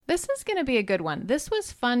This is going to be a good one. This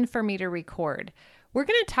was fun for me to record. We're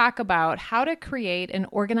going to talk about how to create an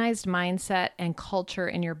organized mindset and culture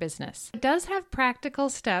in your business. It does have practical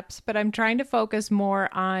steps, but I'm trying to focus more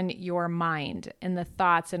on your mind and the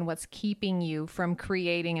thoughts and what's keeping you from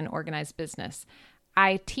creating an organized business.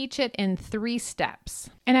 I teach it in 3 steps,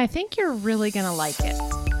 and I think you're really going to like it.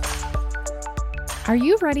 Are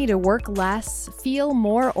you ready to work less, feel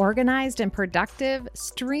more organized and productive,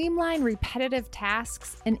 streamline repetitive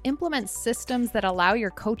tasks, and implement systems that allow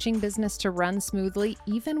your coaching business to run smoothly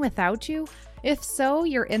even without you? If so,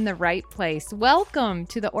 you're in the right place. Welcome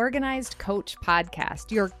to the Organized Coach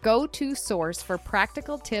Podcast, your go-to source for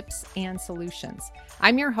practical tips and solutions.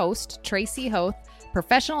 I'm your host, Tracy Hoth,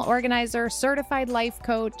 professional organizer, certified life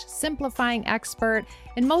coach, simplifying expert,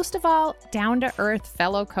 and most of all, down-to-earth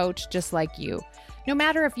fellow coach just like you. No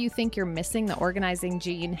matter if you think you're missing the organizing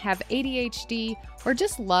gene, have ADHD, or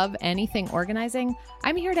just love anything organizing,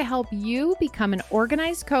 I'm here to help you become an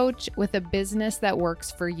organized coach with a business that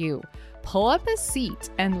works for you. Pull up a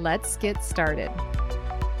seat and let's get started.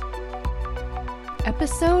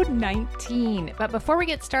 Episode 19. But before we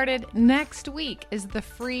get started, next week is the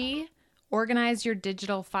free Organize Your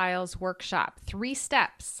Digital Files workshop. 3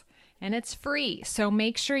 steps. And it's free, so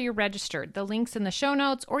make sure you're registered. The link's in the show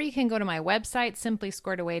notes, or you can go to my website,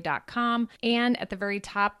 simplysquaredaway.com. And at the very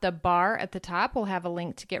top, the bar at the top will have a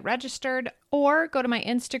link to get registered, or go to my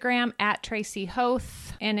Instagram at Tracy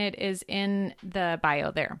Hoth, and it is in the bio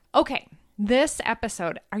there. Okay, this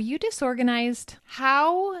episode, are you disorganized?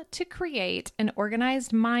 How to create an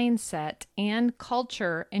organized mindset and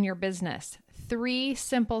culture in your business. 3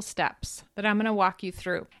 simple steps that I'm going to walk you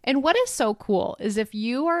through. And what is so cool is if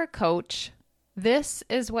you are a coach, this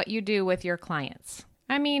is what you do with your clients.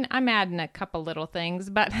 I mean, I'm adding a couple little things,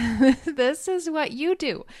 but this is what you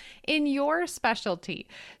do in your specialty.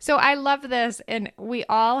 So I love this. And we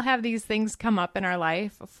all have these things come up in our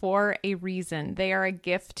life for a reason. They are a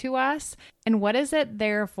gift to us. And what is it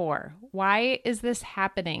there for? Why is this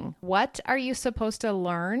happening? What are you supposed to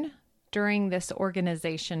learn during this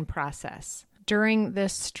organization process? During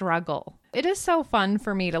this struggle. It is so fun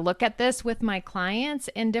for me to look at this with my clients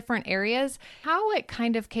in different areas. How it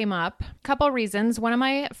kind of came up, a couple reasons. One of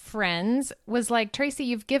my friends was like, Tracy,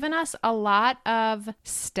 you've given us a lot of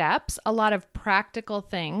steps, a lot of practical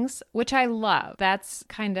things, which I love. That's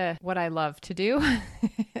kind of what I love to do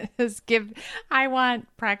I want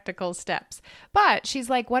practical steps. But she's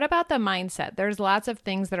like, what about the mindset? There's lots of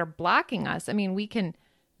things that are blocking us. I mean, we can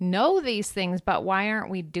know these things, but why aren't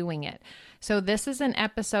we doing it? So this is an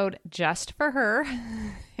episode just for her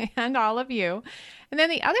and all of you. And then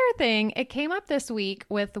the other thing, it came up this week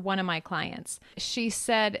with one of my clients. She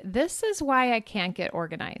said, this is why I can't get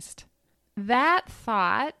organized. That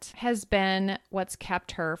thought has been what's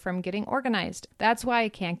kept her from getting organized. That's why I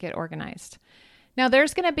can't get organized. Now,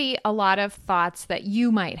 there's going to be a lot of thoughts that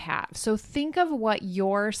you might have. So think of what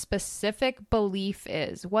your specific belief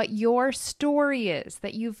is, what your story is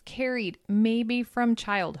that you've carried maybe from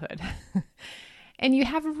childhood. And you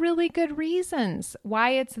have really good reasons why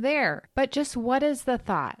it's there. But just what is the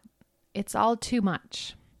thought? It's all too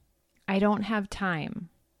much. I don't have time.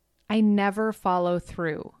 I never follow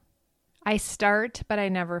through. I start, but I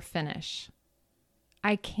never finish.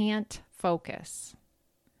 I can't focus.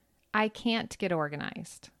 I can't get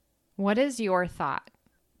organized. What is your thought?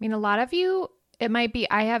 I mean, a lot of you, it might be,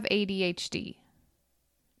 I have ADHD.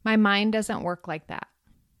 My mind doesn't work like that.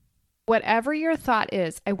 Whatever your thought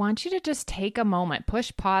is, I want you to just take a moment,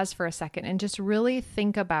 push pause for a second, and just really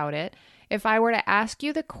think about it. If I were to ask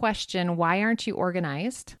you the question, why aren't you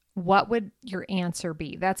organized? What would your answer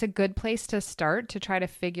be? That's a good place to start to try to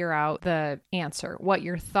figure out the answer, what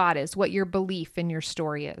your thought is, what your belief in your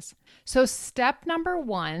story is. So step number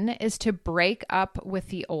 1 is to break up with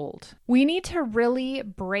the old. We need to really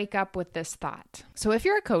break up with this thought. So if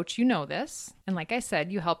you're a coach, you know this. And like I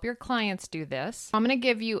said, you help your clients do this. I'm going to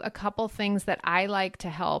give you a couple things that I like to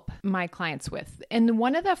help my clients with. And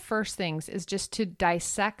one of the first things is just to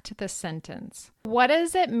dissect the sentence. What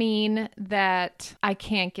does it mean that I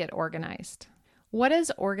can't get organized? What does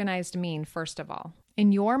organized mean, first of all?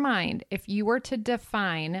 In your mind, if you were to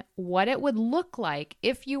define what it would look like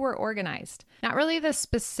if you were organized, not really the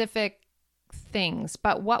specific things,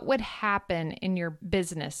 but what would happen in your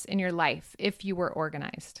business, in your life, if you were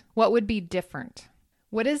organized? What would be different?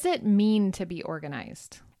 What does it mean to be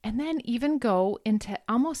organized? And then even go into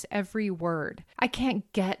almost every word. I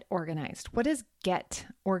can't get organized. What does get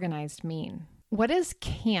organized mean? What does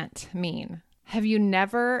can't mean? Have you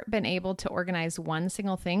never been able to organize one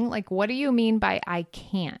single thing? Like, what do you mean by I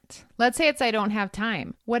can't? Let's say it's I don't have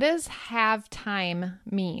time. What does have time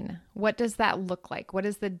mean? What does that look like? What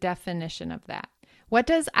is the definition of that? What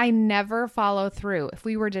does I never follow through? If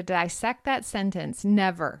we were to dissect that sentence,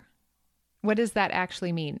 never. What does that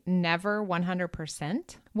actually mean? Never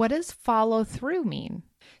 100%? What does follow through mean?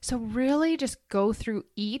 So really just go through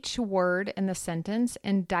each word in the sentence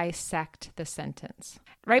and dissect the sentence.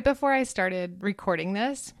 Right before I started recording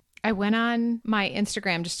this, I went on my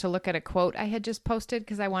Instagram just to look at a quote I had just posted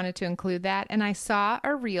because I wanted to include that. And I saw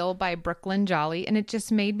a reel by Brooklyn Jolly and it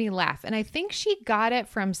just made me laugh. And I think she got it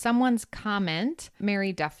from someone's comment,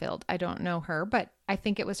 Mary Duffield. I don't know her, but I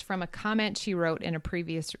think it was from a comment she wrote in a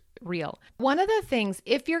previous reel. One of the things,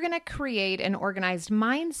 if you're going to create an organized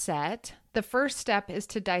mindset, the first step is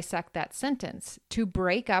to dissect that sentence, to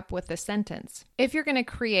break up with the sentence. If you're going to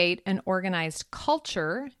create an organized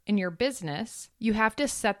culture in your business, you have to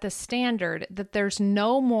set the standard that there's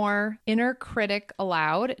no more inner critic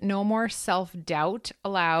allowed, no more self-doubt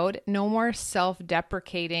allowed, no more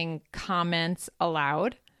self-deprecating comments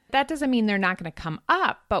allowed. That doesn't mean they're not going to come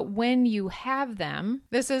up, but when you have them,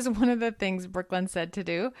 this is one of the things Brooklyn said to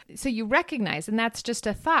do. So you recognize, and that's just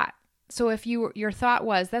a thought. So if your thought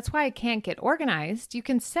was, that's why I can't get organized, you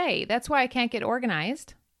can say, that's why I can't get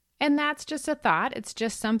organized. And that's just a thought. It's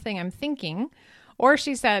just something I'm thinking. Or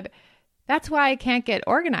she said, that's why I can't get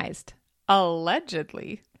organized,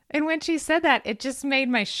 allegedly. And when she said that, it just made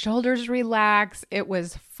my shoulders relax. It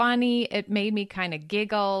was funny. It made me kind of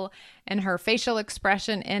giggle. And her facial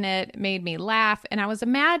expression in it made me laugh. And I was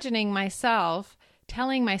imagining myself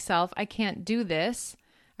telling myself, I can't do this.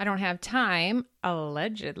 I don't have time,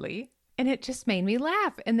 allegedly. And it just made me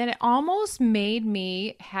laugh. And then it almost made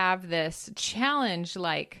me have this challenge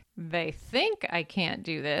like, they think I can't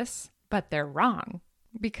do this, but they're wrong.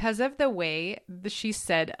 Because of the way she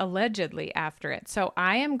said allegedly after it. So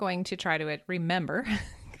I am going to try to remember,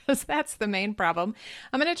 because that's the main problem.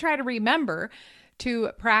 I'm going to try to remember to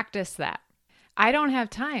practice that. I don't have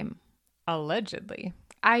time, allegedly.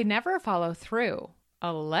 I never follow through,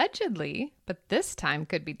 allegedly, but this time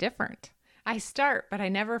could be different. I start, but I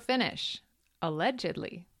never finish,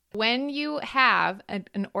 allegedly. When you have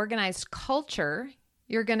an organized culture,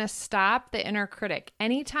 you're going to stop the inner critic.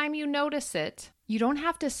 Anytime you notice it, you don't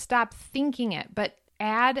have to stop thinking it, but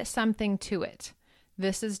add something to it.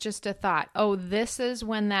 This is just a thought. Oh, this is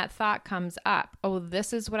when that thought comes up. Oh,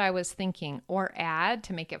 this is what I was thinking. Or add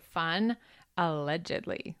to make it fun,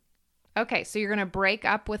 allegedly. Okay, so you're going to break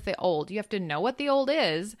up with the old. You have to know what the old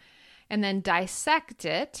is and then dissect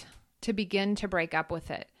it to begin to break up with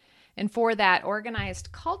it. And for that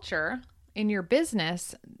organized culture in your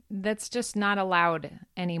business, that's just not allowed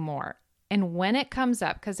anymore. And when it comes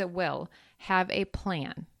up, because it will, have a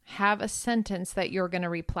plan. Have a sentence that you're going to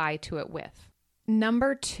reply to it with.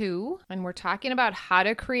 Number 2, and we're talking about how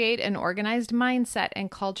to create an organized mindset and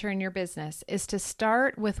culture in your business, is to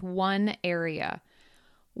start with one area.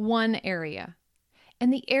 One area.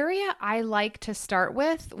 And the area I like to start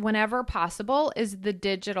with whenever possible is the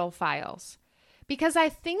digital files. Because I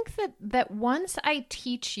think that once I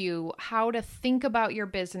teach you how to think about your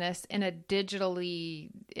business in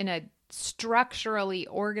a structurally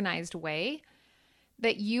organized way,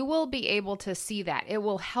 that you will be able to see that. It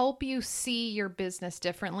will help you see your business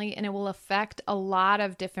differently, and it will affect a lot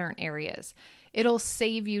of different areas. It'll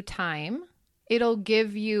save you time. It'll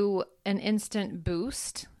give you an instant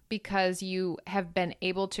boost because you have been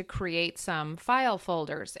able to create some file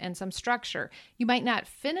folders and some structure. You might not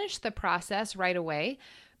finish the process right away,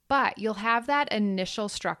 but you'll have that initial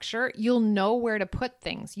structure. You'll know where to put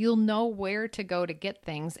things. You'll know where to go to get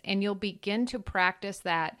things, and you'll begin to practice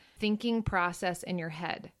that thinking process in your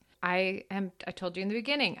head. I told you in the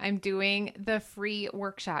beginning, I'm doing the free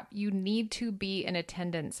workshop. You need to be in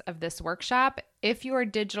attendance of this workshop if your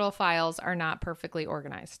digital files are not perfectly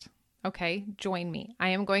organized. Okay, join me. I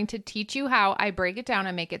am going to teach you how I break it down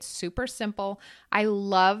and make it super simple. I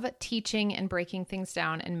love teaching and breaking things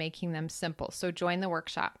down and making them simple. So join the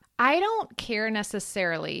workshop. I don't care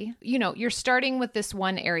necessarily, you're starting with this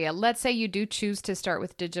one area. Let's say you do choose to start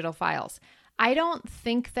with digital files. I don't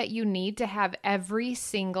think that you need to have every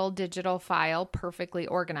single digital file perfectly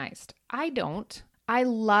organized. I don't. I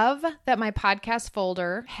love that my podcast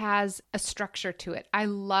folder has a structure to it. I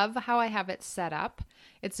love how I have it set up.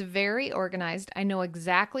 It's very organized. I know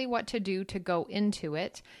exactly what to do to go into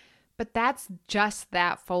it, but that's just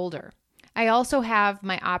that folder. I also have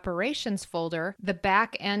my operations folder, the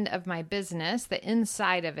back end of my business, the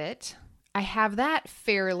inside of it. I have that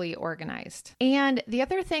fairly organized. And the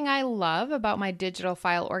other thing I love about my digital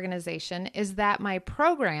file organization is that my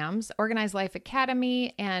programs, Organized Life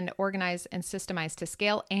Academy and Organize and Systemize to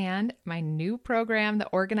Scale, and my new program, the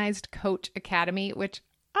Organized Coach Academy, which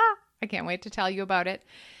I can't wait to tell you about it.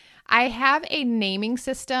 I have a naming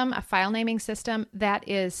system, a file naming system that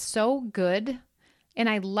is so good. And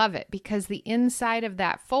I love it because the inside of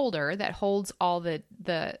that folder that holds all the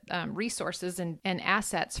resources and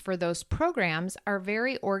assets for those programs are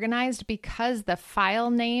very organized because the file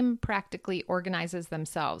name practically organizes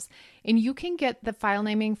themselves. And you can get the file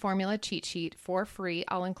naming formula cheat sheet for free.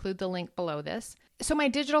 I'll include the link below this. So my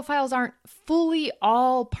digital files aren't fully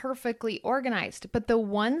all perfectly organized, but the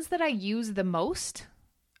ones that I use the most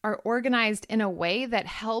are organized in a way that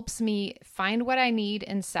helps me find what I need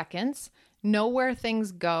in seconds, know where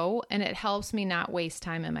things go, and it helps me not waste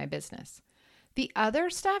time in my business. The other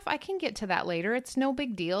stuff, I can get to that later. It's no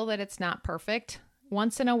big deal that it's not perfect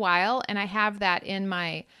once in a while, and I have that in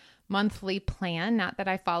my monthly plan. Not that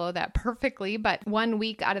I follow that perfectly, but 1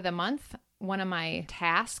 week out of the month, one of my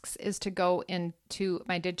tasks is to go into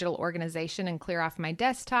my digital organization and clear off my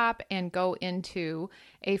desktop and go into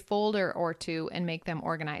a folder or two and make them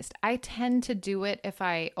organized. I tend to do it if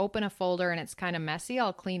I open a folder and it's kind of messy,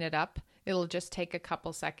 I'll clean it up. It'll just take a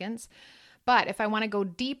couple seconds. But if I want to go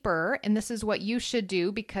deeper, and this is what you should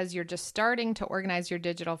do because you're just starting to organize your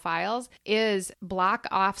digital files, is block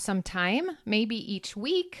off some time, maybe each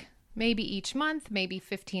week, maybe each month, maybe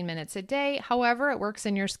 15 minutes a day, however it works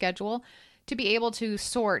in your schedule, to be able to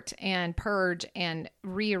sort and purge and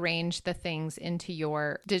rearrange the things into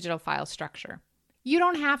your digital file structure. You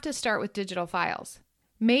don't have to start with digital files.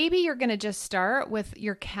 Maybe you're going to just start with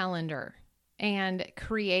your calendar and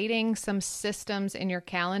creating some systems in your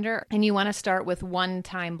calendar, and you want to start with one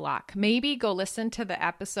time block. Maybe go listen to the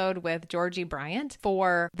episode with Georgie Bryant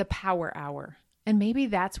for the Power Hour, and maybe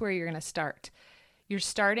that's where you're going to start. You're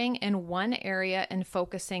starting in one area and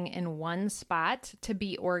focusing in one spot to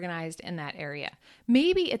be organized in that area.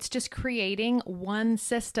 Maybe it's just creating one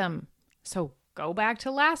system. So go back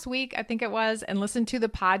to last week, I think it was, and listen to the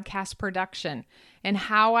podcast production and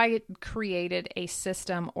how I created a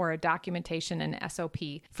system or a documentation and SOP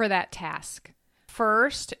for that task.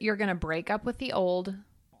 First, you're going to break up with the old.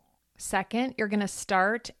 Second, you're going to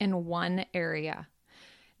start in one area.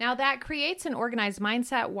 Now that creates an organized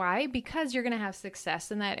mindset. Why? Because you're going to have success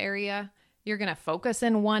in that area. You're going to focus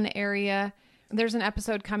in one area. There's an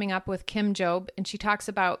episode coming up with Kim Job, and she talks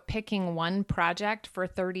about picking one project for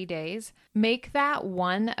 30 days. Make that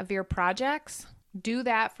one of your projects. Do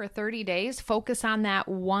that for 30 days. Focus on that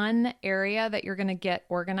one area that you're going to get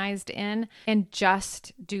organized in, and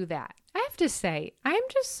just do that. I have to say, I'm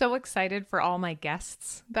just so excited for all my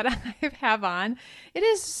guests that I have on. It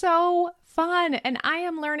is so fun, and I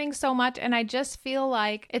am learning so much, and I just feel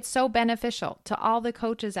like it's so beneficial to all the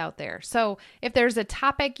coaches out there. So if there's a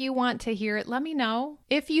topic you want to hear, let me know.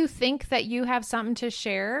 If you think that you have something to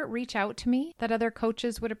share, reach out to me that other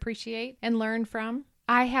coaches would appreciate and learn from.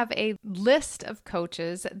 I have a list of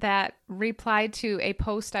coaches that replied to a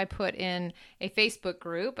post I put in a Facebook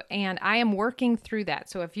group, and I am working through that.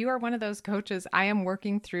 So if you are one of those coaches, I am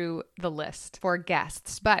working through the list for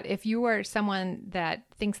guests. But if you are someone that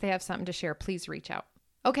thinks they have something to share, please reach out.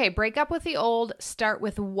 Okay, break up with the old, start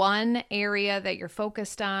with one area that you're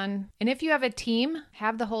focused on. And if you have a team,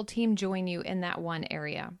 have the whole team join you in that one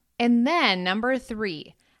area. And then number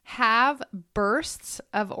 3, have bursts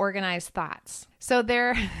of organized thoughts. So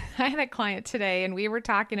I had a client today and we were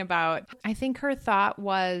talking about, I think her thought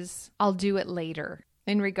was, I'll do it later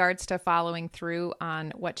in regards to following through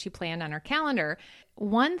on what she planned on her calendar.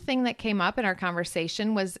 One thing that came up in our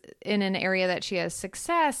conversation was in an area that she has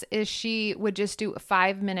success is she would just do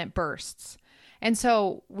 5-minute bursts. And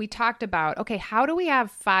so we talked about, okay, how do we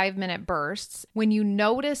have 5-minute bursts? When you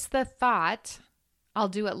notice the thought, I'll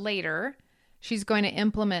do it later, she's going to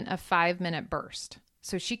implement a 5-minute burst.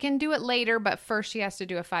 So she can do it later, but first she has to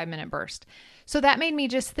do a 5-minute burst. So that made me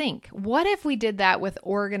just think, what if we did that with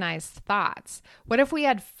organized thoughts? What if we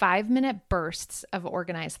had 5-minute bursts of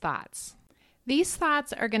organized thoughts? These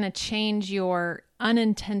thoughts are going to change your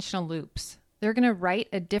unintentional loops. They're going to write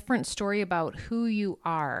a different story about who you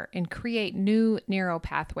are and create new neural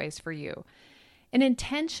pathways for you, and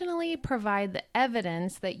intentionally provide the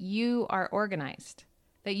evidence that you are organized,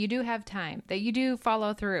 that you do have time, that you do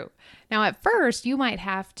follow through. Now, at first, you might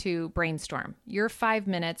have to brainstorm your 5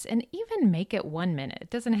 minutes and even make it 1 minute. It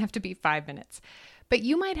doesn't have to be 5 minutes, but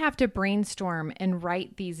you might have to brainstorm and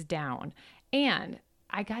write these down. And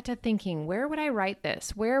I got to thinking, where would I write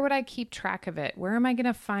this? Where would I keep track of it? Where am I going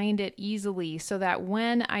to find it easily so that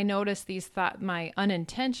when I notice my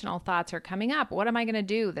unintentional thoughts are coming up, what am I going to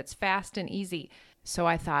do that's fast and easy? So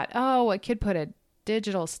I thought, I could put a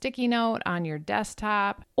digital sticky note on your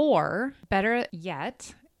desktop, or better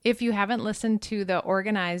yet, if you haven't listened to the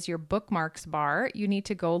Organize Your Bookmarks bar, you need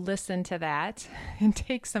to go listen to that and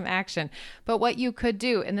take some action. But what you could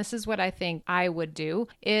do, and this is what I think I would do,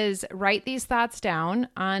 is write these thoughts down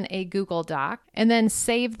on a Google Doc and then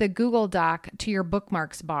save the Google Doc to your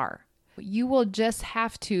bookmarks bar. You will just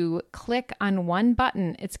have to click on one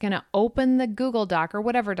button. It's going to open the Google Doc or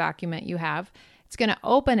whatever document you have. It's going to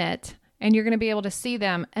open it, and you're going to be able to see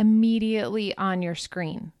them immediately on your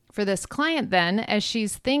screen. For this client then, as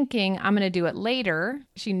she's thinking, I'm going to do it later,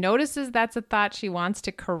 she notices that's a thought she wants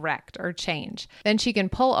to correct or change. Then she can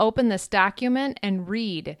pull open this document and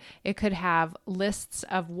read. It could have lists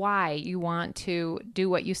of why you want to do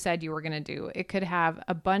what you said you were going to do. It could have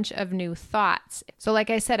a bunch of new thoughts. So like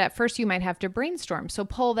I said, at first you might have to brainstorm. So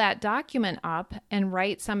pull that document up and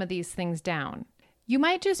write some of these things down. You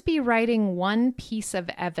might just be writing one piece of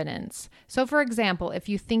evidence. So for example, if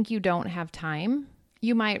you think you don't have time,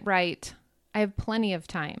 you might write, I have plenty of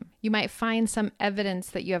time. You might find some evidence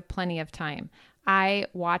that you have plenty of time. I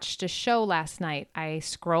watched a show last night. I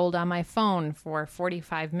scrolled on my phone for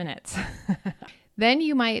 45 minutes. Then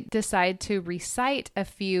you might decide to recite a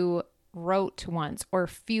few rote ones or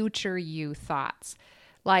future you thoughts.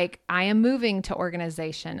 Like, I am moving to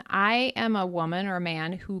organization. I am a woman or a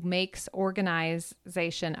man who makes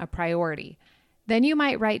organization a priority. Then you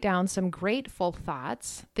might write down some grateful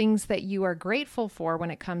thoughts, things that you are grateful for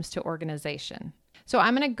when it comes to organization. So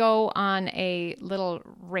I'm going to go on a little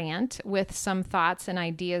rant with some thoughts and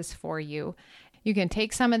ideas for you. You can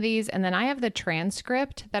take some of these, and then I have the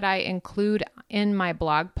transcript that I include in my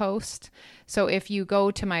blog post. So if you go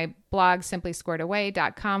to my blog,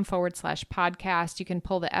 simplysquaredaway.com/podcast, you can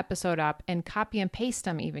pull the episode up and copy and paste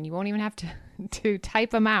them even. You won't even have to type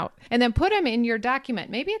them out. And then put them in your document.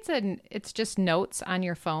 Maybe it's just notes on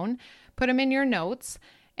your phone. Put them in your notes.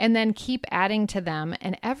 And then keep adding to them.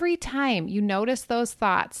 And every time you notice those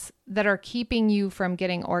thoughts that are keeping you from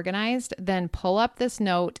getting organized, then pull up this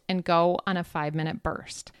note and go on a 5-minute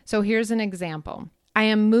burst. So here's an example. I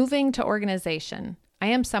am moving to organization. I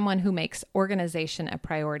am someone who makes organization a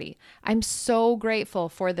priority. I'm so grateful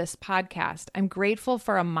for this podcast. I'm grateful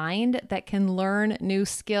for a mind that can learn new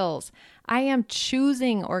skills. I am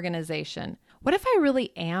choosing organization. What if I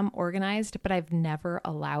really am organized, but I've never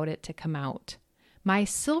allowed it to come out? My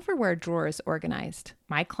silverware drawer is organized.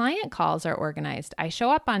 My client calls are organized. I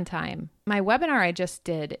show up on time. My webinar I just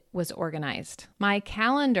did was organized. My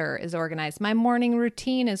calendar is organized. My morning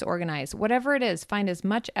routine is organized. Whatever it is, find as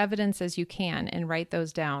much evidence as you can and write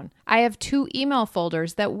those down. I have 2 email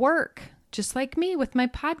folders that work, just like me with my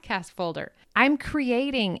podcast folder. I'm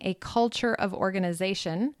creating a culture of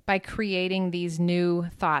organization by creating these new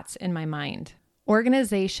thoughts in my mind.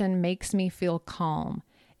 Organization makes me feel calm.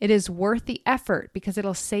 It is worth the effort because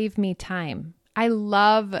it'll save me time. I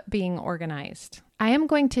love being organized. I am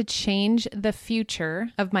going to change the future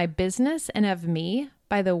of my business and of me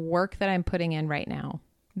by the work that I'm putting in right now.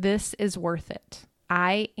 This is worth it.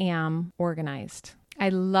 I am organized. I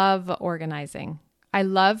love organizing. I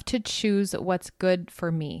love to choose what's good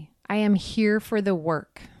for me. I am here for the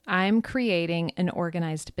work. I'm creating an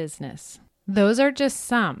organized business. Those are just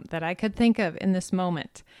some that I could think of in this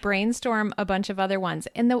moment. Brainstorm a bunch of other ones.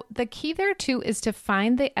 And the key there too is to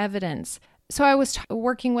find the evidence. So I was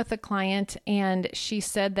working with a client and she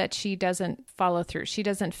said that she doesn't follow through. She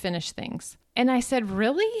doesn't finish things. And I said,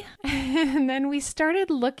 really? And then we started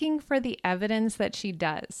looking for the evidence that she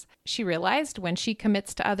does. She realized when she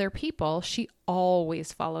commits to other people, she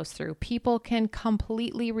always follows through. People can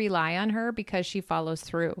completely rely on her because she follows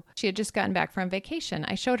through. She had just gotten back from vacation.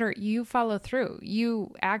 I showed her, you follow through.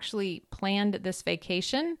 You actually planned this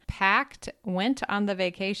vacation, packed, went on the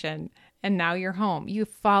vacation, and now you're home. You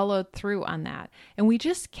followed through on that. And we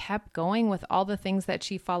just kept going with all the things that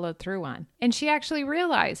she followed through on. And she actually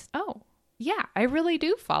realized, oh, yeah, I really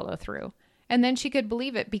do follow through. And then she could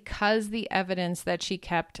believe it because the evidence that she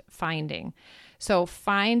kept finding. So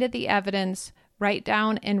find the evidence, write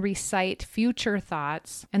down and recite future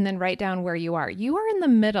thoughts, and then write down where you are. You are in the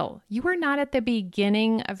middle. You are not at the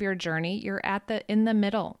beginning of your journey. You're in the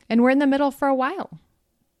middle. And we're in the middle for a while.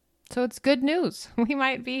 So it's good news. We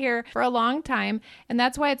might be here for a long time. And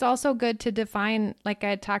that's why it's also good to define, like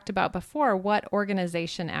I had talked about before, what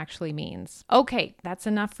organization actually means. Okay, that's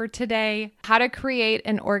enough for today. How to create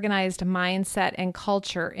an organized mindset and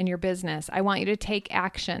culture in your business. I want you to take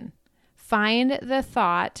action. Find the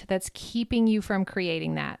thought that's keeping you from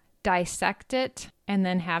creating that. Dissect it and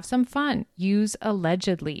then have some fun. Use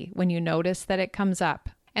allegedly when you notice that it comes up.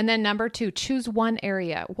 And then number 2, choose one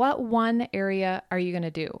area. What one area are you going to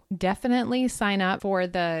do? Definitely sign up for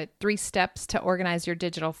the 3 steps to organize your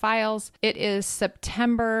digital files. It is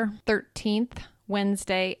September 13th,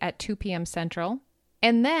 Wednesday at 2 p.m. Central.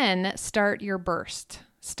 And then start your burst.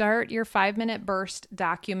 Start your 5-minute burst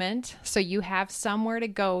document so you have somewhere to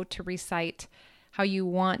go to recite how you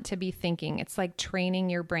want to be thinking. It's like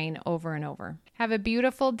training your brain over and over. Have a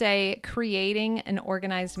beautiful day creating an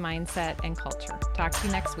organized mindset and culture. Talk to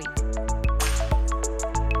you next week.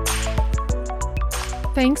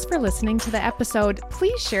 Thanks for listening to the episode.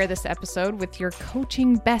 Please share this episode with your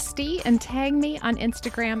coaching bestie and tag me on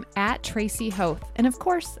Instagram at Tracy Hoth. And of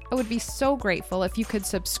course, I would be so grateful if you could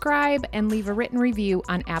subscribe and leave a written review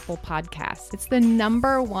on Apple Podcasts. It's the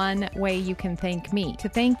number 1 way you can thank me. To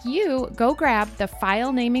thank you, go grab the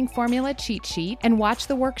file naming formula cheat sheet and watch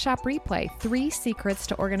the workshop replay, 3 secrets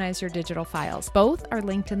to organize your digital files. Both are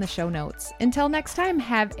linked in the show notes. Until next time,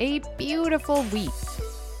 have a beautiful week.